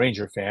me as a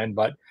Ranger fan,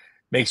 but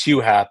makes you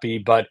happy.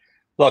 But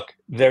look,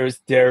 there's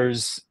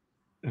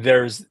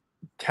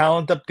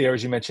talent up there.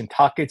 As you mentioned,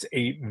 Tocchett's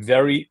a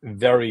very,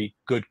 very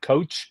good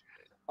coach.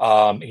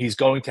 He's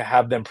going to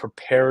have them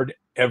prepared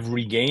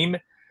every game.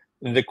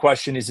 The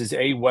question is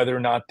A, whether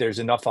or not there's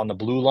enough on the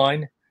blue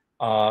line.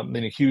 I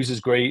mean, Hughes is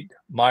great.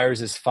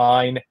 Myers is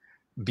fine.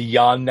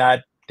 Beyond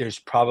that, there's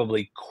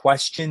probably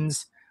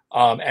questions.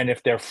 And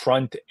if their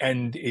front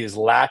end is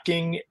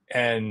lacking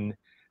and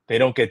they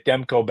don't get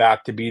Demko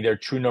back to be their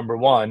true number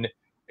one,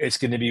 it's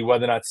going to be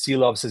whether or not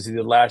Silovs, as he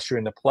did last year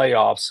in the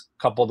playoffs,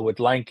 coupled with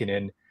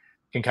Lankinen,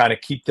 can kind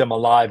of keep them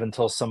alive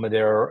until some of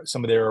their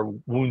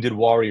wounded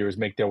warriors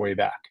make their way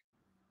back.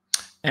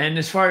 And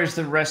as far as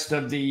the rest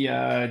of the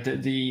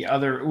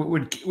other,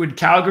 would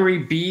Calgary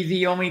be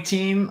the only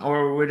team,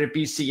 or would it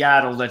be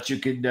Seattle that you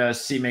could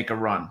see make a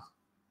run? I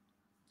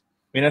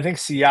mean, I think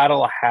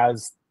Seattle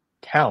has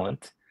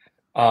talent.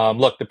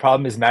 Look, the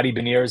problem is Matty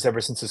Beniers,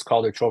 ever since his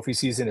Calder Trophy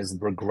season, has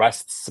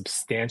regressed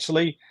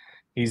substantially.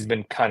 He's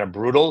been kind of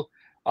brutal.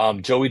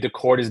 Joey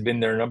Decord has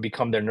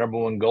become their number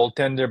one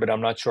goaltender, but I'm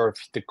not sure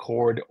if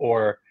Decord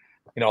or,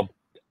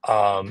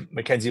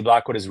 Mackenzie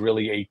Blackwood is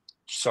really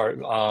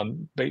but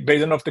I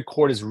don't know if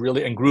Decord is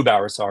really, and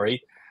Grubauer,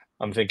 sorry.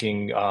 I'm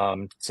thinking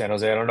San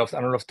Jose. I don't know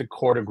if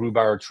Decord or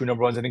Grubauer are true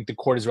number ones. I think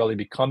Decord has really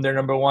become their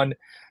number one.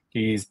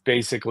 He's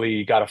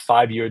basically got a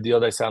 5-year deal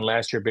they signed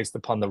last year based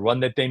upon the run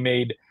that they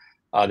made.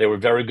 They were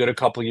very good a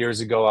couple of years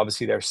ago.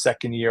 Obviously, their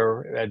second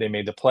year, they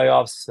made the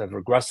playoffs, have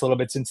regressed a little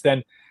bit since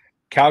then.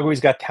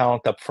 Calgary's got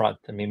talent up front.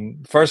 I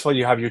mean, first of all,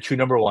 you have your true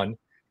number one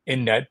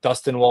in net.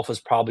 Dustin Wolf is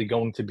probably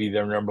going to be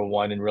their number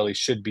one and really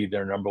should be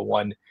their number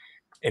one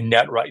in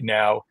net right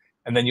now.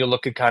 And then you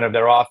look at kind of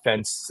their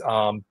offense.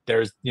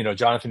 There's,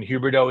 Jonathan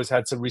Huberdeau has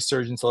had some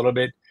resurgence a little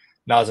bit.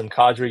 Nazem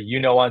Kadri,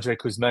 Andrei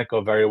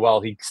Kuzmenko very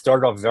well. He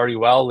started off very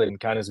well and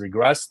kind of has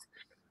regressed.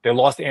 They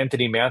lost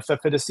Anthony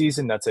Mantha for the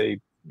season. That's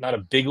not a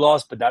big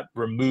loss, but that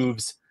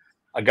removes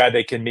a guy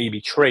they can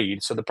maybe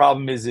trade. So the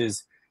problem is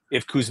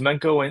if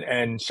Kuzmenko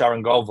and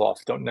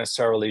Sharangovov don't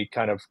necessarily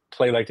kind of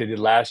play like they did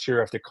last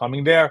year after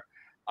coming there,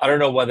 I don't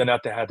know whether or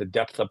not they have the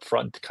depth up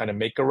front to kind of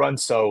make a run.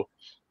 So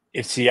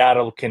if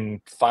Seattle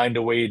can find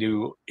a way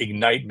to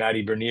ignite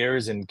Matty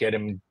Beniers and get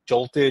him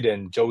jolted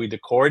and Joey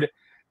Decord,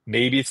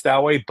 maybe it's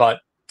that way. But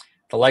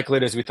the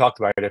likelihood, as we talked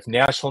about, if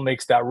Nashville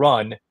makes that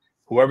run,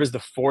 whoever's the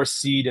 4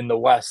 seed in the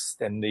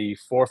West and the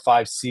 4 or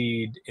 5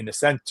 seed in the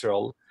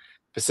Central,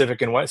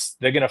 Pacific and West,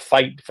 they're going to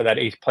fight for that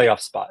 8th playoff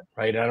spot,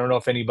 right? And I don't know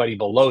if anybody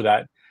below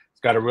that has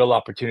got a real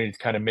opportunity to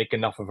kind of make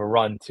enough of a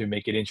run to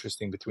make it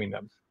interesting between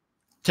them.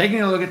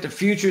 Taking a look at the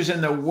futures in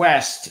the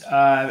West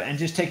and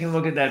just taking a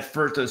look at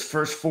those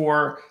first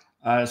 4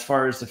 as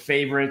far as the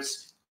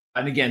favorites.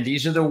 And again,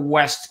 these are the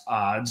West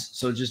odds,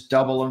 so just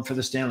double them for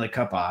the Stanley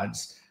Cup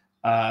odds.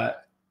 Are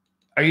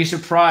you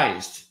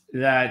surprised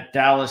that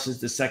Dallas is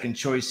the second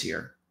choice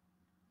here?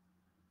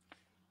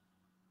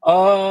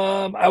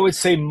 I would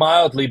say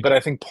mildly, but I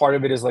think part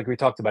of it is like we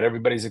talked about.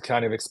 Everybody's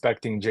kind of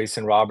expecting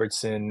Jason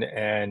Robertson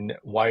and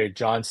Wyatt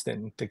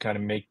Johnston to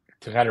kind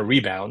of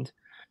rebound,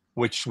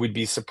 which would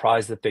be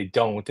surprised that they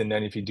don't. And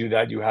then if you do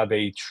that, you have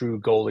a true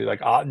goalie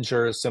like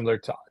Ottinger, similar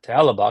to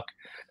Hellebuck.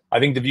 I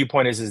think the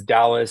viewpoint is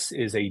Dallas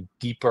is a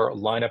deeper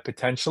lineup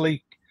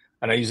potentially.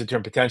 And I use the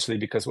term potentially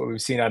because what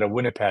we've seen out of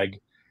Winnipeg,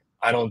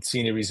 I don't see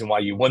any reason why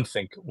you wouldn't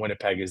think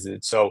Winnipeg is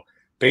it. So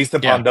based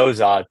upon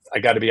those odds, I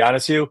got to be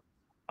honest with you,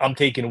 I'm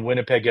taking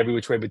Winnipeg every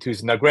which way but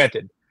Tuesday. Now,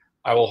 granted,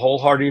 I will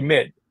wholeheartedly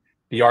admit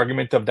the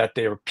argument of that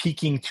they're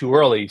peaking too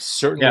early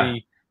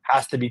certainly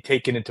has to be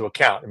taken into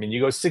account. I mean, you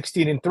go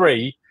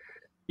 16-3,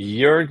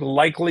 you're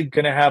likely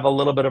going to have a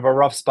little bit of a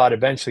rough spot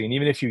eventually. And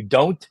even if you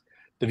don't,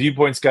 the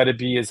viewpoint's got to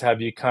be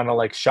have you kind of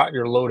like shot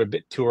your load a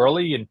bit too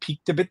early and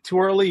peaked a bit too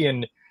early,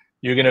 and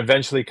you're going to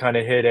eventually kind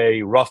of hit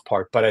a rough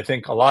part. But I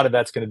think a lot of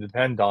that's going to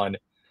depend on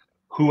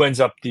who ends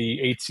up the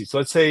 8th seed. So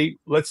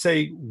let's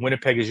say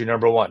Winnipeg is your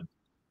number 1.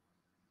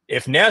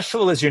 If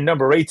Nashville is your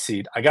number 8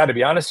 seed, I got to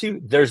be honest with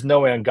you, there's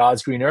no way on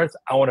God's green earth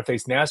I want to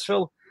face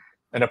Nashville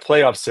in a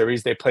playoff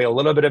series. They play a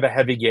little bit of a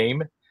heavy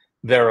game.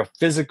 They're a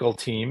physical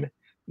team.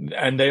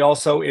 And they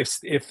also,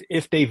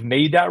 if they've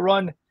made that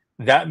run,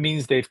 that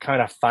means they've kind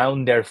of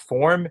found their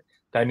form.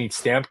 That means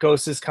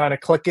Stamkos is kind of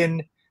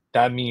clicking.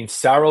 That means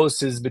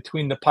Saros is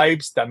between the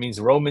pipes. That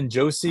means Roman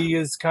Josi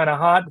is kind of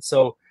hot.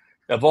 So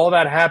if all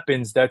that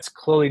happens, that's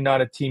clearly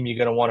not a team you're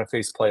going to want to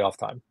face playoff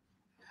time.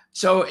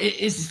 So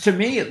to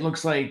me, it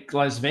looks like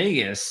Las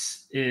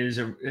Vegas is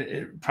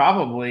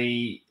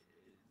probably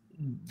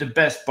the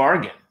best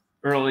bargain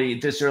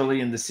this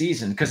early in the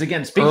season. Because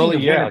again, speaking of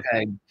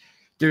Winnipeg,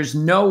 there's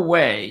no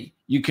way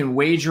you can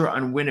wager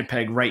on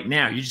Winnipeg right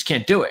now. You just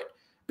can't do it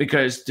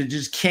because they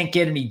just can't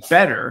get any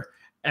better.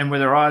 And where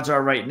their odds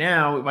are right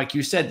now, like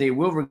you said, they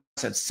will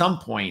regress at some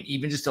point,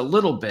 even just a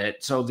little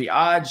bit. So the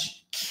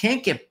odds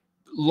can't get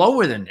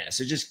lower than this.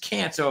 It just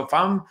can't. So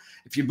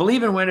if you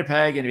believe in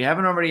Winnipeg and if you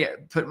haven't already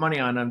put money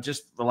on them,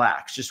 just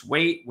relax. Just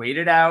wait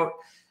it out.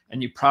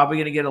 And you're probably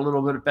going to get a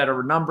little bit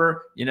better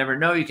number. You never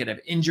know. You could have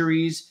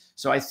injuries.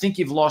 So I think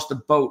you've lost a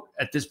boat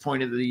at this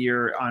point of the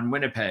year on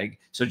Winnipeg.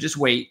 So just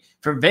wait.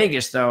 For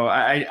Vegas, though,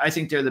 I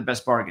think they're the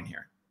best bargain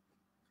here.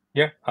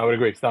 Yeah, I would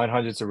agree.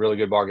 900 is a really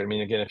good bargain. I mean,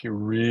 again, if you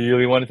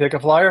really want to take a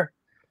flyer,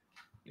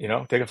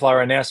 take a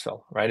flyer on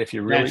Nashville, right? If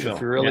you're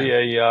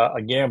really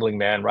a gambling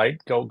man,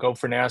 right? Go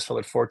for Nashville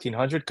at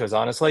 1,400. Because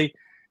honestly,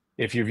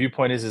 if your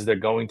viewpoint is they're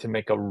going to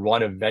make a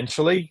run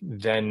eventually,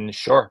 then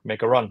sure,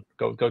 make a run.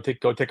 Go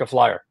take a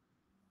flyer.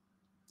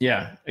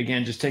 Yeah.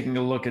 Again, just taking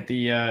a look at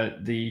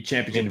the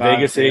championship. In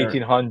Vegas at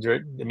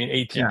 1,800. I mean,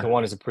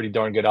 18-1 is a pretty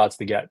darn good odds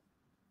to get.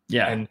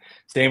 Yeah. And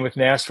same with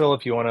Nashville.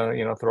 If you want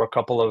to, throw a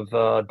couple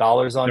of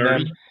dollars on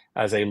 30. Them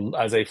as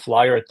a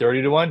flyer at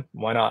 30-1,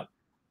 why not?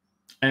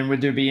 And would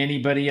there be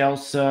anybody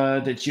else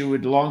that you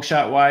would long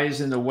shot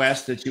wise in the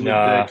West that you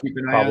would keep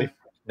an eye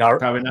on?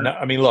 Probably not. No,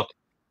 I mean, look,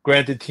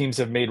 granted, teams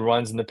have made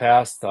runs in the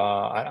past.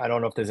 I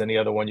don't know if there's any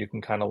other one you can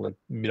kind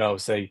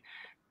of say.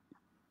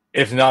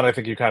 If not, I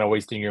think you're kind of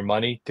wasting your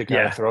money to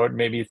kind of throw it.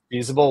 Maybe it's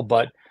feasible,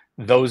 but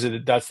that's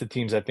the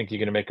teams I think you're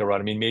going to make a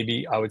run. I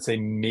mean, I would say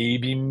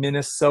maybe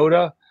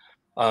Minnesota.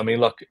 I mean,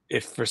 look,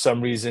 if for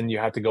some reason you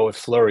have to go with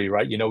Fleury,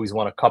 right? He's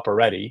won a cup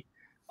already.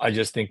 I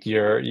just think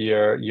you're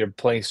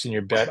placing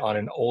your bet on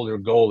an older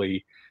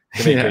goalie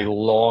to make a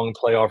long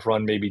playoff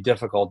run may be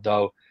difficult.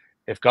 Though,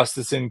 if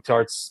Gustafsson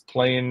starts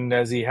playing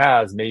as he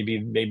has,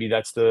 maybe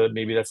that's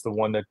the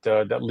one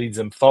that leads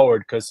them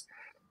forward. Because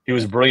He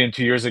was brilliant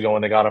 2 years ago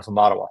when they got him from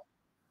Ottawa.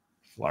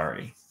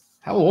 Fleury.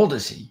 How old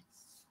is he?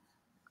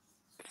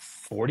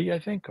 40, I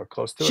think, or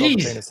close to it. Jeez. I'll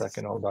say in a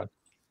second. Hold on.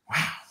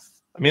 Wow.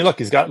 I mean, look,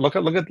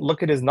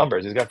 look at his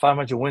numbers. He's got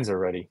 500 wins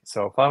already.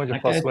 So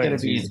 500 plus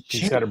wins.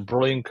 He's got a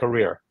brilliant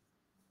career.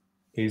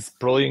 He's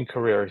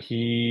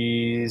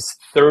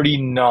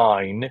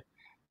 39.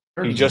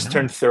 He just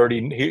turned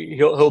 30.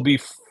 He'll be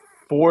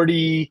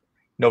 40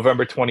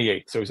 November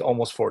 28th. So he's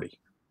almost 40.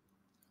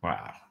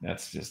 Wow,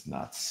 that's just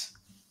nuts.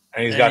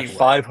 And he's got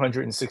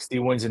 560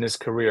 wins in his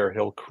career.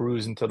 He'll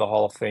cruise into the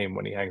Hall of Fame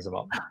when he hangs them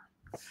up.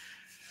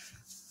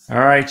 All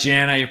right,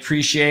 Jan, I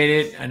appreciate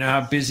it. I know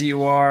how busy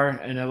you are,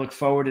 and I look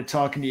forward to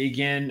talking to you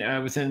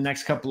again within the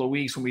next couple of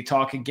weeks. When we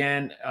talk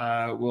again,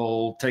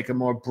 we'll take a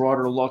more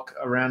broader look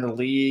around the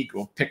league.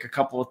 We'll pick a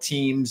couple of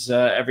teams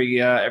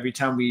every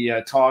time we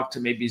talk to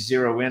maybe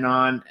zero in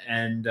on,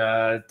 and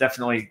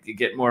definitely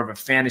get more of a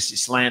fantasy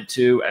slant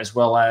too, as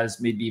well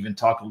as maybe even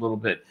talk a little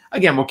bit.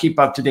 Again, we'll keep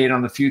up to date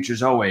on the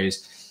futures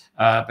always.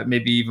 But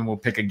maybe even we'll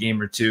pick a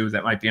game or two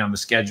that might be on the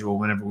schedule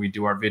whenever we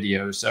do our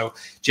videos. So,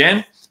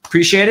 Jen,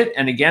 appreciate it.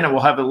 And again, I will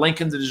have a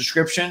link in the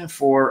description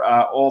for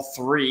all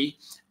three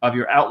of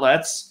your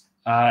outlets.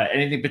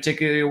 Anything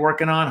particular you're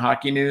working on,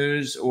 Hockey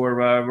News or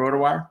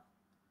RotoWire?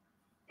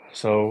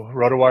 So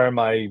RotoWire,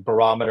 my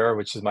barometer,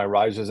 which is my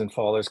risers and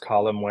fallers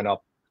column, went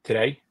up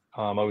today.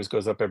 Always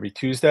goes up every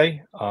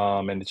Tuesday.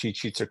 And the cheat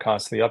sheets are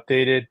constantly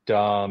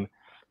updated.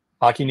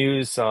 Hockey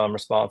News, I'm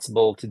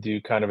responsible to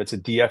do it's a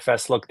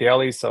DFS look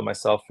daily. So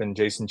myself and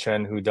Jason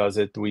Chen, who does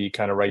it, we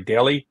kind of write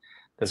daily.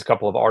 There's a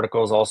couple of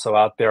articles also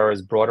out there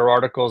as broader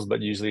articles,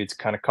 but usually it's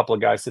kind of a couple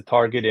of guys to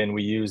target. And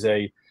we use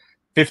a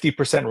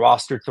 50%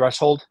 roster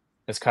threshold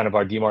as kind of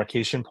our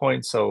demarcation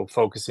point. So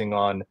focusing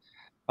on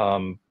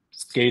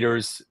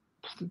skaters,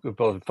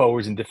 both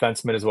forwards and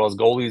defensemen, as well as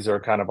goalies are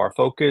kind of our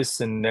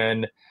focus. And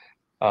then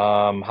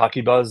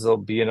Hockey Buzz, there'll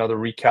be another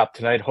recap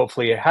tonight.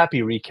 Hopefully a happy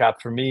recap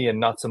for me and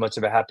not so much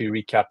of a happy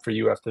recap for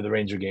you after the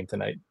Ranger game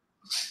tonight.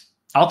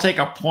 I'll take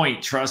a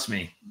point, trust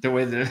me, the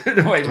way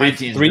my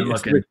team's been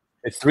looking.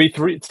 It's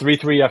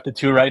 3-3 after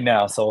 2 right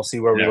now, so we'll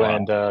see where we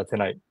land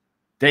tonight.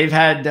 They've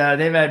had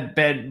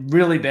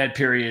really bad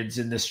periods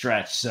in this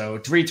stretch, so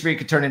 3-3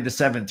 could turn into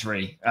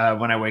 7-3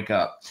 when I wake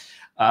up.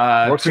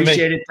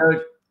 Appreciate it,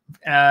 Doug.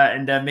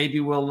 And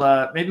maybe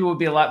we'll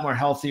be a lot more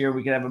healthier.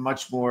 We could have a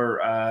much more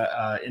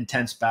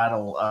intense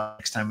battle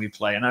next time we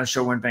play. I'm not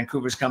sure when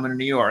Vancouver's coming to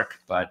New York,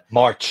 but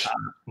March.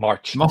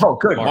 Oh,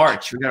 good.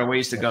 March. We got a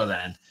ways to go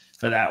then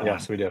for that one.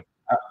 Yes, we do.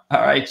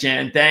 All right,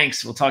 Jan.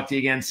 Thanks. We'll talk to you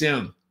again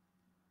soon.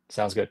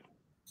 Sounds good.